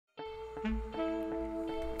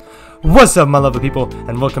What's up, my lovely people,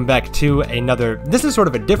 and welcome back to another, this is sort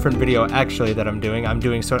of a different video actually that I'm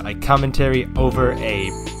doing sort of a commentary over a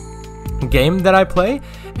game that I play,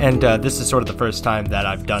 and this is sort of the first time that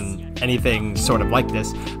I've done anything sort of like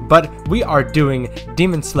this, but we are doing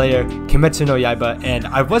Demon Slayer Kimetsu no Yaiba, and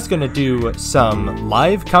I was gonna do some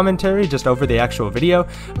live commentary just over the actual video,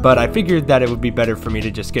 but I figured that it would be better for me to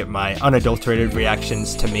just get my unadulterated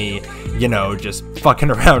reactions to me, you know, just fucking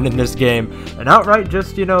around in this game, and outright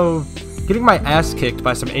just, you know, getting my ass kicked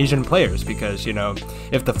by some Asian players, because, you know,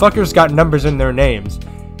 if the fuckers got numbers in their names,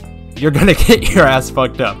 you're gonna get your ass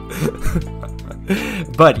fucked up.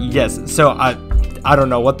 But yes, so I don't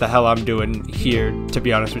know what the hell I'm doing here, to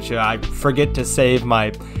be honest with you. I forget to save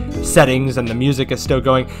my settings and the music is still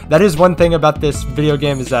going. That is one thing about this video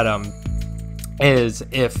game, is that is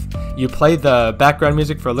if you play the background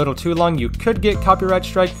music for a little too long, you could get copyright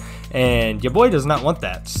strike, and your boy does not want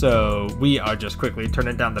that. So we are just quickly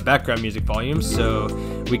turning down the background music volume so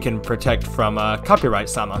we can protect from copyright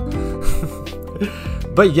sama.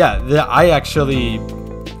 But yeah, I actually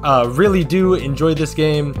really do enjoy this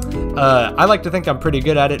game. I like to think I'm pretty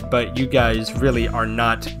good at it, but you guys really are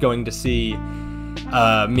not going to see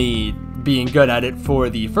me being good at it for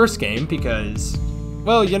the first game because,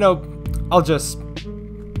 well, you know, I'll just,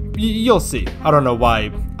 you'll see. I don't know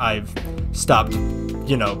why I've stopped,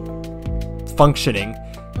 you know, functioning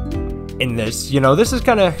in this. You know, this is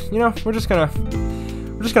kind of, you know, we're just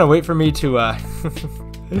gonna wait for me to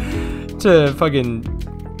to fucking,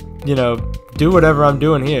 you know, do whatever I'm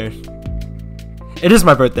doing here. It is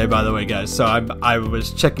my birthday, by the way, guys, so I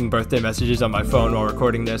was checking birthday messages on my phone while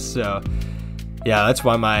recording this, so yeah, that's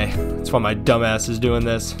why my dumbass is doing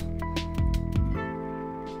this.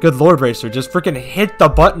 Good lord, Racer, just freaking hit the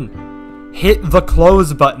button. Hit the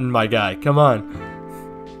close button, my guy. Come on.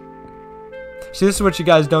 See, this is what you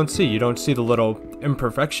guys don't see. You don't see the little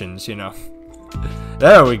imperfections, you know.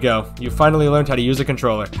 There we go. You finally learned how to use a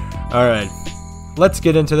controller. Alright. Let's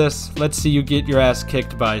get into this. Let's see you get your ass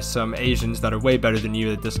kicked by some Asians that are way better than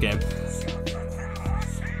you at this game.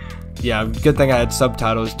 Yeah, good thing I had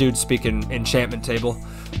subtitles. Dude speaking enchantment table.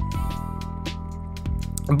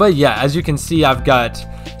 But yeah, as you can see, I've got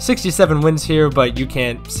 67 wins here, but you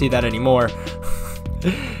can't see that anymore.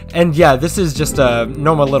 And yeah, this is just a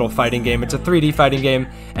normal little fighting game. It's a 3D fighting game,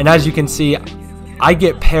 and as you can see, I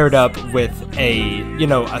get paired up with a, you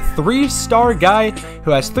know, a 3-star guy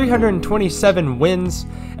who has 327 wins,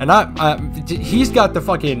 and he's got the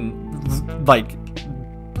fucking, like,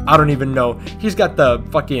 I don't even know, he's got the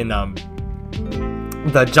fucking,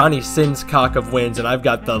 the Johnny Sins cock of wins, and I've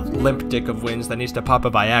got the limp dick of wins that needs to pop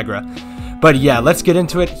a Viagra. But yeah, let's get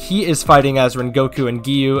into it. He is fighting as Rengoku and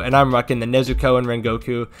Giyu, and I'm rocking the Nezuko and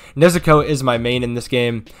Rengoku. Nezuko is my main in this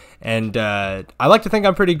game, and I like to think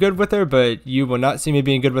I'm pretty good with her, but you will not see me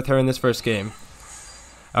being good with her in this first game.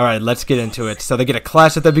 Alright, let's get into it. So they get a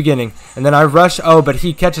clash at the beginning, and then I rush. Oh, but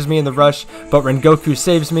he catches me in the rush, but Rengoku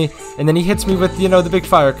saves me, and then he hits me with, you know, the big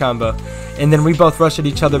fire combo. And then we both rush at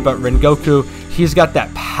each other, but Rengoku, he's got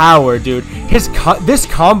that power, dude. This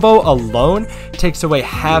combo alone takes away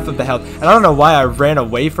half of the health. And I don't know why I ran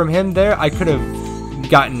away from him there. I could have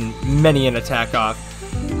gotten many an attack off.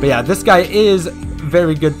 But yeah, this guy is a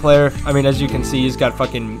very good player. I mean, as you can see, he's got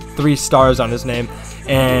fucking 3 stars on his name.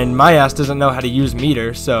 And my ass doesn't know how to use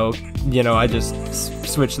meter, so, you know, I just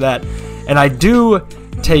switch that. And I do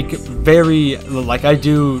take I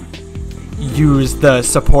do use the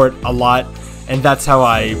support a lot, and that's how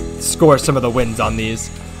I score some of the wins on these.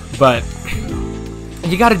 But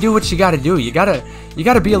you gotta do what you gotta do. You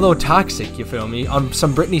gotta be a little toxic, you feel me? On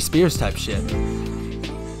some Britney Spears type shit.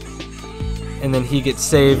 And then he gets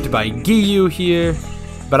saved by Giyu here.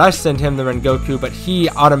 But I send him the Rengoku, but he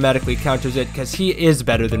automatically counters it because he is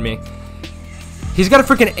better than me. He's got a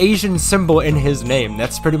freaking Asian symbol in his name.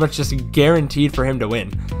 That's pretty much just guaranteed for him to win.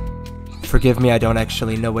 Forgive me, I don't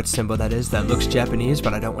actually know what symbol that is. That looks Japanese,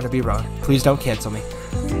 but I don't want to be wrong. Please don't cancel me.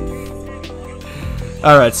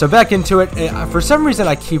 Alright, so back into it. For some reason,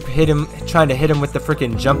 I keep trying to hit him with the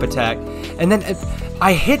freaking jump attack. And then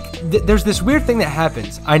there's this weird thing that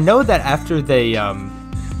happens. I know that after they,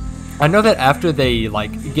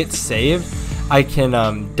 like, get saved, I can,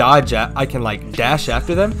 like, dash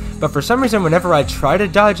after them, but for some reason, whenever I try to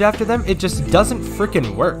dodge after them, it just doesn't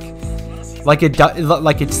freaking work. Like,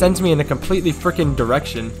 it sends me in a completely freaking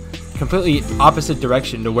direction, completely opposite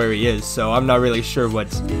direction to where he is, so I'm not really sure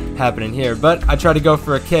what's happening here, but I try to go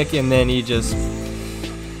for a kick, and then he gets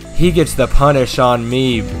the punish on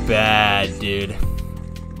me bad, dude.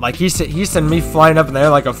 Like, he sent me flying up in the air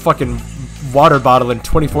like a fucking water bottle in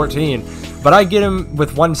 2014, but I get him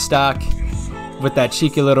with 1 stock, with that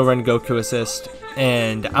cheeky little Rengoku assist.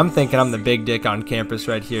 And I'm thinking I'm the big dick on campus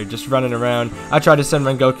right here, just running around. I try to send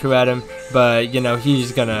Rengoku at him, but, you know,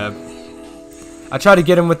 he's gonna... I try to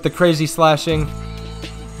get him with the crazy slashing.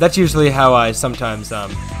 That's usually how I sometimes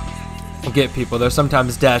get people. They'll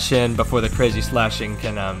sometimes dash in before the crazy slashing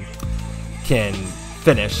can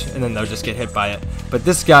finish, and then they'll just get hit by it. But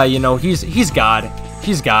this guy, you know, he's God.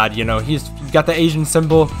 He's God, you know. He's got the Asian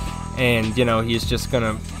symbol, and, you know, he's just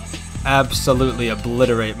gonna absolutely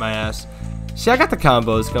obliterate my ass. See, I got the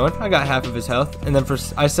combos going. I got half of his health, and then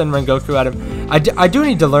I send Rengoku at him. I do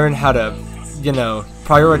need to learn how to, you know,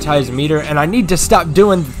 prioritize meter, and I need to stop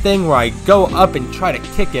doing the thing where I go up and try to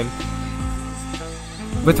kick him.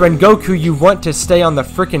 With Rengoku, you want to stay on the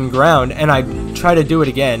freaking ground, and I try to do it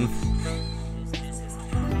again.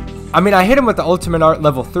 I mean, I hit him with the ultimate art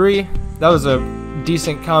level 3. That was a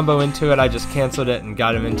decent combo into it. I just canceled it and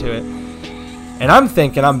got him into it. And I'm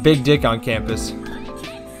thinking I'm big dick on campus.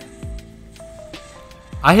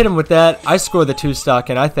 I hit him with that. I score the 2-stock,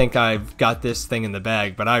 and I think I've got this thing in the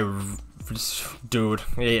bag. But dude,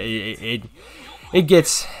 it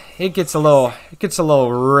gets a little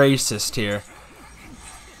racist here.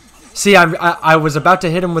 See, I was about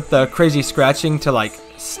to hit him with the crazy scratching to like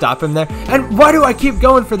stop him there, and why do I keep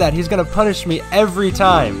going for that? He's gonna punish me every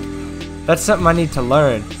time. That's something I need to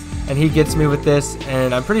learn. And he gets me with this,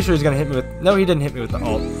 and I'm pretty sure he's gonna hit me with. No, he didn't hit me with the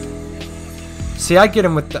ult. See, I get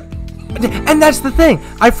him with the. And that's the thing.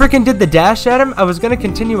 I freaking did the dash at him. I was gonna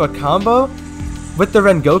continue a combo with the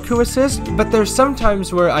Rengoku assist, but there's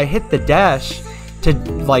sometimes where I hit the dash to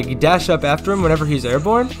like dash up after him whenever he's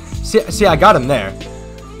airborne. See, I got him there,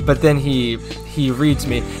 but then he reads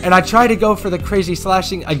me, and I try to go for the crazy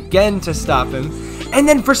slashing again to stop him, and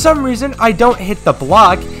then for some reason I don't hit the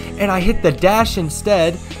block, and I hit the dash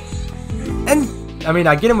instead, and I mean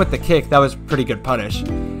I get him with the kick. That was pretty good punish,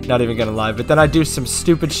 not even gonna lie. But then I do some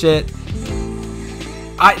stupid shit.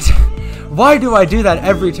 Why do I do that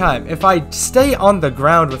every time? If I stay on the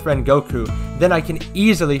ground with Rengoku, then I can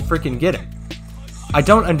easily freaking get him. I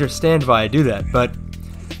don't understand why I do that, but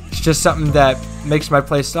it's just something that makes my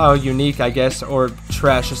playstyle unique, I guess, or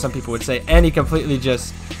trash, as some people would say. And he completely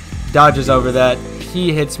just dodges over that.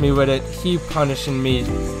 He hits me with it. He punishing me.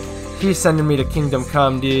 He's sending me to Kingdom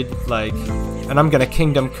Come, dude. Like, and I'm gonna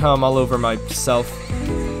Kingdom Come all over myself.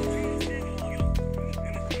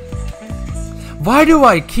 Why do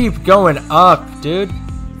I keep going up, dude?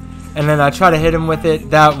 And then I try to hit him with it.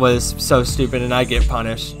 That was so stupid, and I get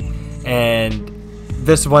punished. And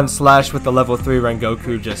this one slash with the level 3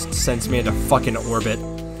 Rengoku just sends me into fucking orbit.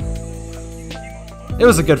 It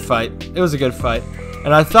was a good fight. It was a good fight.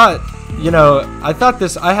 And I thought, you know,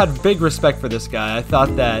 I had big respect for this guy. I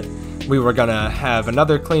thought that we were gonna have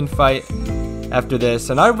another clean fight after this,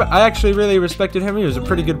 and I actually really respected him. He was a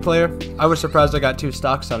pretty good player. I was surprised I got 2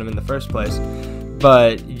 stocks on him in the first place.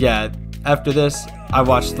 But yeah, after this, I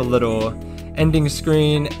watched the little ending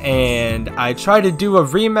screen, and I tried to do a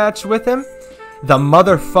rematch with him. The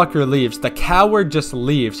motherfucker leaves. The coward just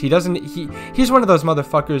leaves. He's one of those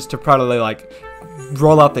motherfuckers to probably like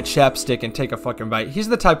roll out the chapstick and take a fucking bite. He's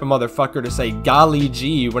the type of motherfucker to say golly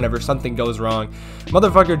gee whenever something goes wrong.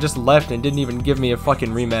 Motherfucker just left and didn't even give me a fucking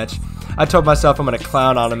rematch. I told myself I'm gonna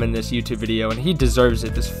clown on him in this YouTube video, and he deserves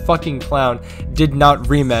it. This fucking clown did not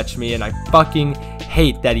rematch me, and I fucking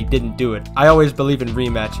hate that he didn't do it. I always believe in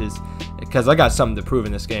rematches because I got something to prove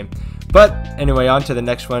in this game. But anyway, on to the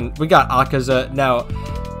next one. We got Akaza. Now,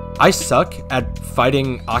 I suck at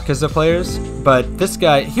fighting Akaza players, but this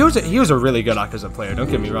guy, he was a really good Akaza player,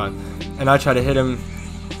 don't get me wrong. And I try to hit him.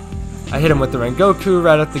 I hit him with the Rengoku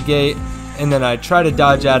right at the gate, and then I try to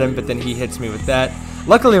dodge at him, but then he hits me with that.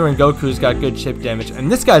 Luckily, Rengoku's got good chip damage,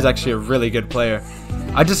 and this guy's actually a really good player.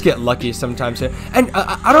 I just get lucky sometimes here. And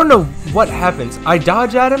I don't know what happens. I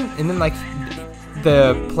dodge at him, and then like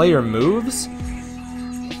the player moves,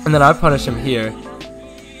 and then I punish him here.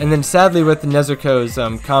 And then sadly with the NEZUKO's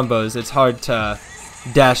combos, it's hard to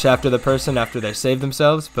dash after the person after they save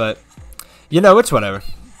themselves, but you know, it's whatever.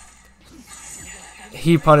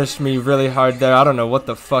 He punished me really hard there. I don't know what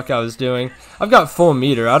the fuck I was doing. I've got full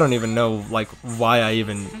meter. I don't even know like why I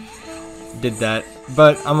even did that,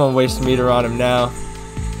 but I'm gonna waste meter on him now.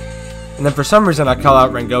 And then for some reason I call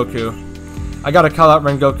out Rengoku. I gotta call out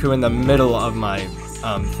Rengoku in the middle of my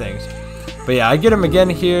things. But yeah, I get him again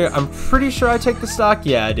here. I'm pretty sure I take the stock.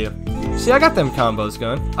 Yeah, I do. See, I got them combos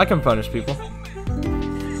going. I can punish people.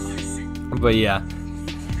 But yeah.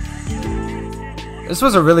 This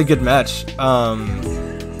was a really good match.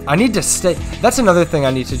 I need to stay. That's another thing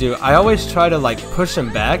I need to do. I always try to like push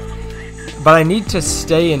him back, but I need to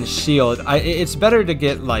stay in shield. It's better to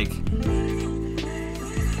get like...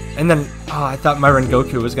 And then Oh, I thought my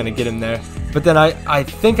Rengoku was gonna get him there. But then I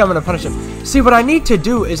think I'm gonna punish him. See, what I need to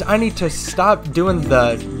do is I need to stop doing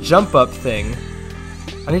the jump up thing.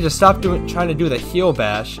 I need to stop trying to do the heel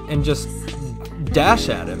bash and just dash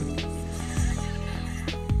at him.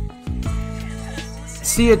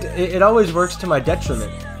 See, it always works to my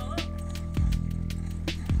detriment.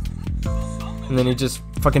 And then he just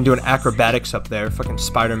fucking doing acrobatics up there, fucking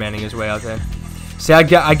Spider-Manning his way out there. See, I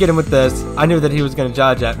get him with this. I knew that he was gonna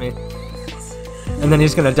dodge at me. And then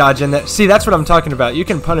he's gonna dodge in there. See, that's what I'm talking about. You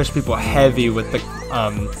can punish people heavy with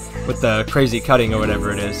the crazy cutting or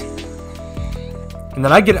whatever it is. And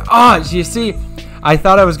then I get you see, I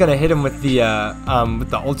thought I was gonna hit him with the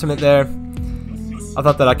ultimate there. I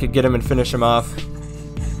thought that I could get him and finish him off,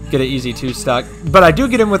 get an easy 2-stock. But I do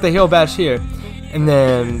get him with the heel bash here, and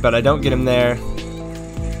then but I don't get him there.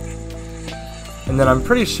 And then I'm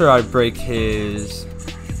pretty sure I break his.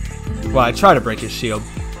 Well, I try to break his shield.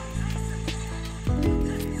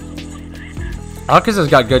 Akaza's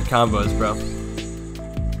got good combos, bro.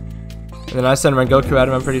 And then I send Rengoku at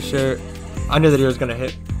him, I'm pretty sure. I knew that he was going to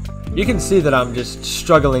hit. You can see that I'm just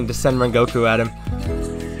struggling to send Rengoku at him.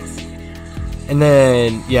 And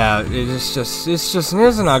then, yeah, it's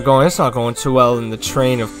not going too well in the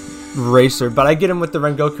train of Racer. But I get him with the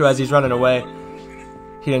Rengoku as he's running away.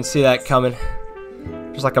 He didn't see that coming.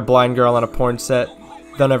 Just like a blind girl on a porn set.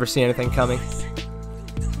 They'll never see anything coming.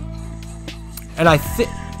 And I think...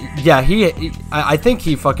 Yeah, I think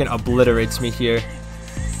he fucking obliterates me here.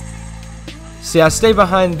 See, I stay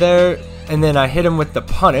behind there, and then I hit him with the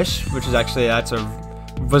punish, which is actually,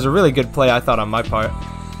 was a really good play, I thought, on my part.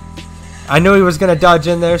 I knew he was going to dodge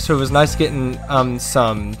in there, so it was nice getting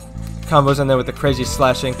some combos in there with the crazy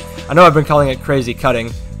slashing. I know I've been calling it crazy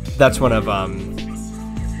cutting. That's one of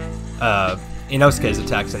Inosuke's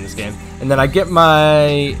attacks in this game. And then I hit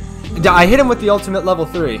him with the ultimate level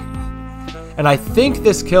 3. And I think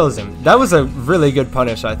this kills him. That was a really good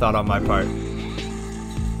punish, I thought, on my part.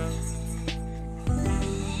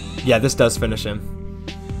 Yeah, this does finish him.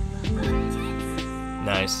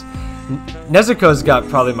 Nice. Nezuko's got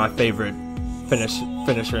probably my favorite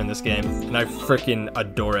finisher in this game, and I freaking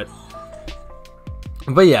adore it.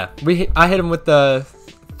 But yeah, I hit him with the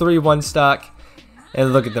 3-1 stock,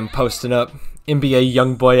 and look at them posting up. NBA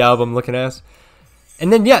Youngboy album looking ass.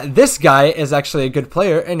 And then, yeah, this guy is actually a good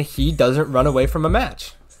player, and he doesn't run away from a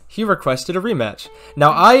match. He requested a rematch. Now,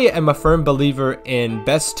 I am a firm believer in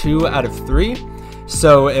best 2 out of 3.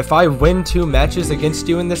 So, if I win 2 matches against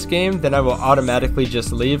you in this game, then I will automatically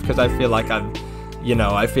just leave, because I feel like I've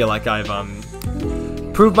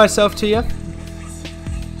proved myself to you.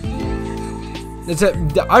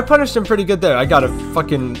 I punished him pretty good there. I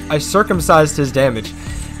circumcised his damage.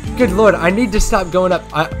 Good lord, I need to stop going up.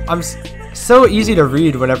 I'm so easy to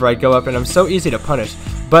read whenever I go up, and I'm so easy to punish,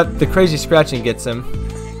 but the crazy scratching gets him,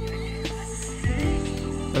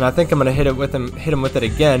 and I think I'm gonna hit him with it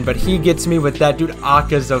again, but he gets me with that. Dude,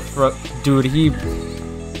 Akaza,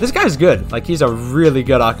 this guy's good. Like, he's a really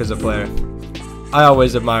good Akaza player. I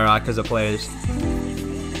always admire Akaza players.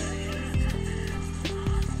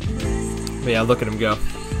 But yeah, look at him go.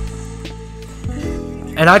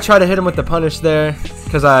 And I try to hit him with the punish there,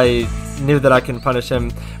 because I knew that I can punish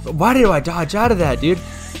him. But why do I dodge out of that, dude?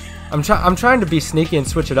 I'm trying to be sneaky and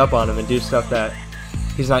switch it up on him and do stuff that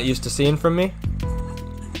he's not used to seeing from me.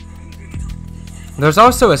 There's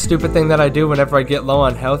also a stupid thing that I do whenever I get low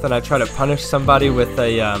on health and I try to punish somebody with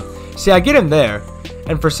a... See, I get him there,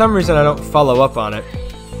 and for some reason I don't follow up on it.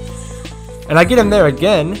 And I get him there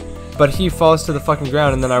again, but he falls to the fucking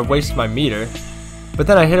ground, and then I waste my meter. But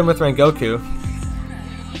then I hit him with Rengoku.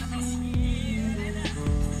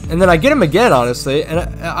 And then I get him again, honestly, and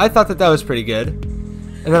I thought that was pretty good.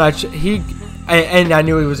 And then I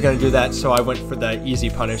knew he was going to do that, so I went for the easy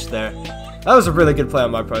punish there. That was a really good play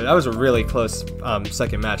on my part. That was a really close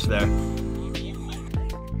second match there.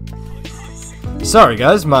 Sorry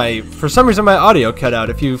guys, for some reason my audio cut out.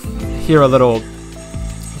 If you hear a little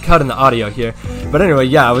cut in the audio here. But anyway,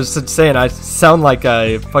 yeah, I was saying I sound like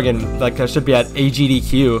I should be at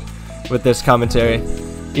AGDQ with this commentary.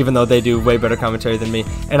 Even though they do way better commentary than me.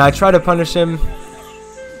 And I try to punish him.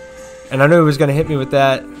 And I knew he was going to hit me with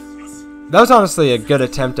that. That was honestly a good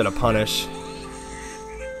attempt at a punish.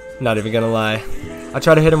 Not even going to lie. I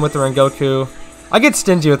try to hit him with the Rengoku. I get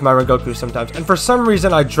stingy with my Rengoku sometimes. And for some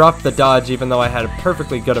reason I dropped the dodge even though I had a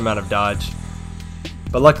perfectly good amount of dodge.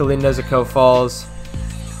 But luckily Nezuko falls.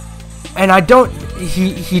 And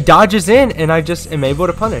he dodges in and I just am able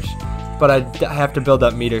to punish. But I have to build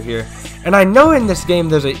up meter here. And I know in this game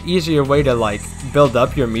there's an easier way to like build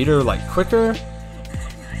up your meter like quicker.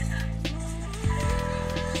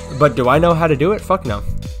 But do I know how to do it? Fuck no.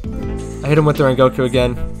 I hit him with the Rengoku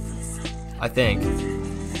again, I think.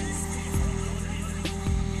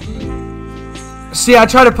 See, I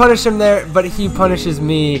try to punish him there, but he punishes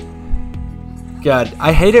me. God,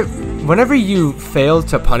 I hate it whenever you fail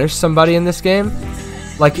to punish somebody in this game.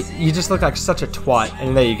 Like, you just look like such a twat.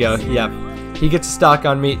 And there you go. Yeah, he gets a stock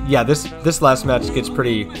on me. Yeah, this last match gets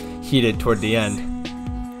pretty heated toward the end.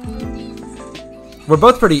 We're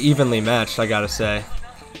both pretty evenly matched, I gotta say.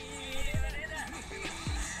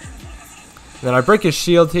 Then I break his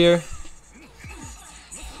shield here.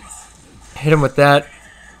 Hit him with that.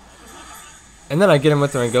 And then I get him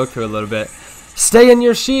with the Rengoku a little bit. Stay in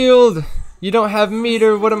your shield! You don't have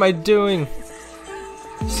meter, what am I doing?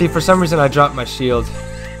 See, for some reason I dropped my shield.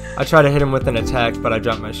 I try to hit him with an attack, but I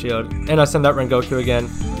dropped my shield. And I send out Rengoku again.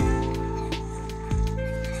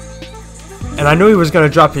 And I knew he was going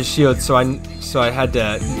to drop his shield, so I had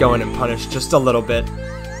to go in and punish just a little bit.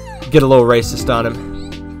 Get a little racist on him.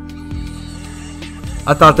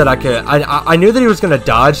 I thought that I could... I knew that he was going to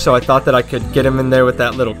dodge, so I thought that I could get him in there with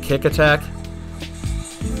that little kick attack.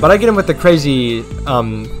 But I get him with the crazy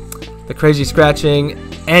scratching,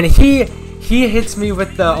 and he hits me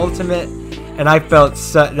with the ultimate, and I thought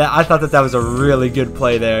that was a really good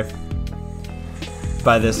play there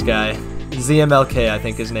by this guy. ZMLK, I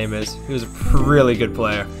think his name is. He was a really good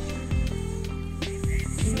player.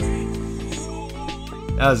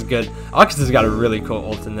 That was good. Akaza's got a really cool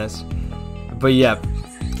ult in this. But yeah,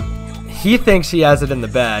 he thinks he has it in the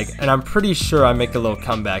bag, and I'm pretty sure I make a little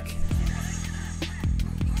comeback.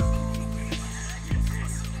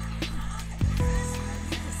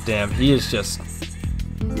 Damn, he is just...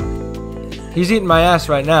 He's eating my ass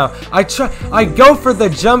right now. I go for the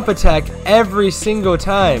jump attack every single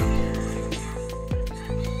time.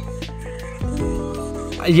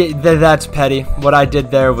 Yeah, that's petty. What I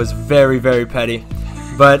did there was very, very petty.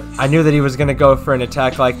 But I knew that he was going to go for an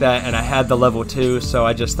attack like that, and I had the level 2, so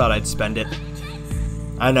I just thought I'd spend it.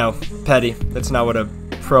 I know, petty. That's not what a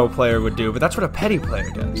pro player would do, but that's what a petty player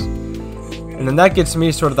does. And then that gets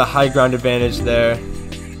me sort of the high ground advantage there.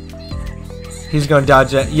 He's going to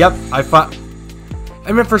dodge it. Yep, I fought.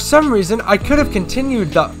 I mean, for some reason, I could have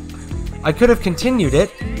continued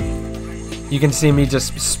it. You can see me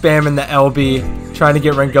just spamming the LB, trying to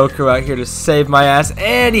get Rengoku out here to save my ass,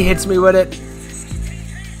 and he hits me with it.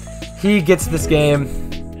 He gets this game.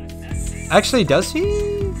 Actually, does he?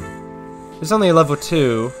 It's only a level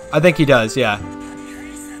 2. I think he does, yeah.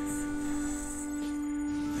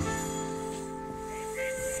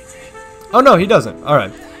 Oh, no, he doesn't.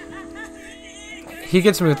 Alright. He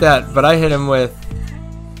gets me with that, but I hit him with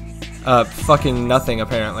fucking nothing,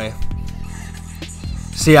 apparently.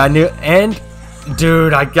 See, I knew, and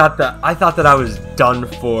dude, I thought that I was done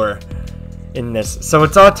for in this. So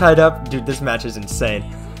it's all tied up. Dude, this match is insane.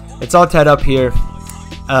 It's all tied up here.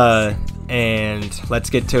 And let's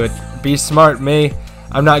get to it. Be smart, me.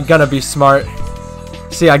 I'm not gonna be smart.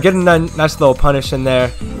 See, I get a nice little punish in there.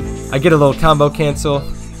 I get a little combo cancel.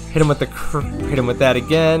 Hit him with that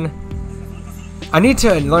again. I need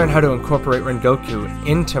to learn how to incorporate Rengoku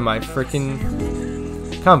into my freaking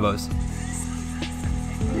combos.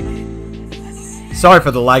 Sorry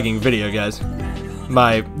for the lagging video, guys.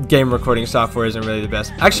 My game recording software isn't really the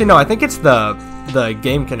best. Actually, no, I think it's the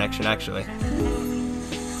game connection, actually.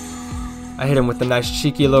 I hit him with the nice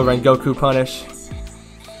cheeky little Rengoku punish.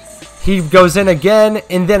 He goes in again,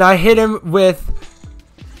 and then I hit him with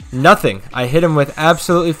nothing. I hit him with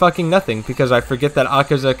absolutely fucking nothing because I forget that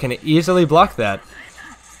Akaza can easily block that.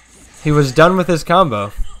 He was done with his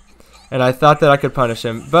combo, and I thought that I could punish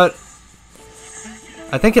him, but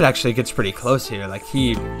I think it actually gets pretty close here. Like,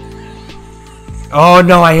 he... Oh,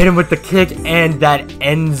 no, I hit him with the kick, and that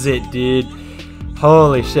ends it, dude.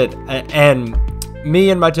 Holy shit. And me,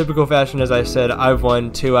 in my typical fashion, as I said, I've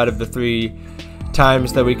won 2 out of the 3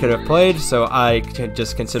 times that we could have played, so I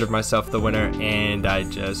just considered myself the winner, and I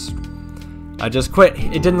just quit.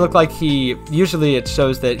 It didn't look like he... Usually it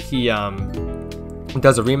shows that he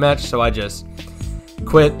does a rematch, so I just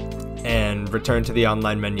quit and returned to the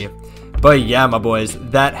online menu. But yeah, my boys,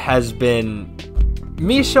 that has been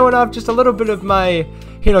me showing off just a little bit of my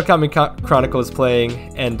Hinokami Chronicles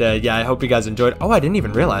playing, and yeah, I hope you guys enjoyed. Oh, I didn't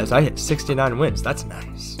even realize I hit 69 wins. That's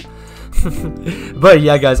nice. But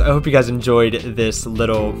yeah, guys, I hope you guys enjoyed this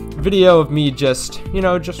little video of me just, you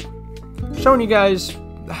know, just showing you guys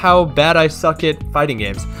how bad I suck at fighting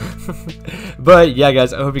games. But yeah,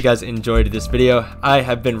 guys, I hope you guys enjoyed this video. I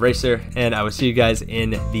have been Racer, and I will see you guys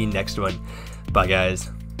in the next one. Bye,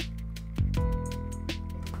 guys.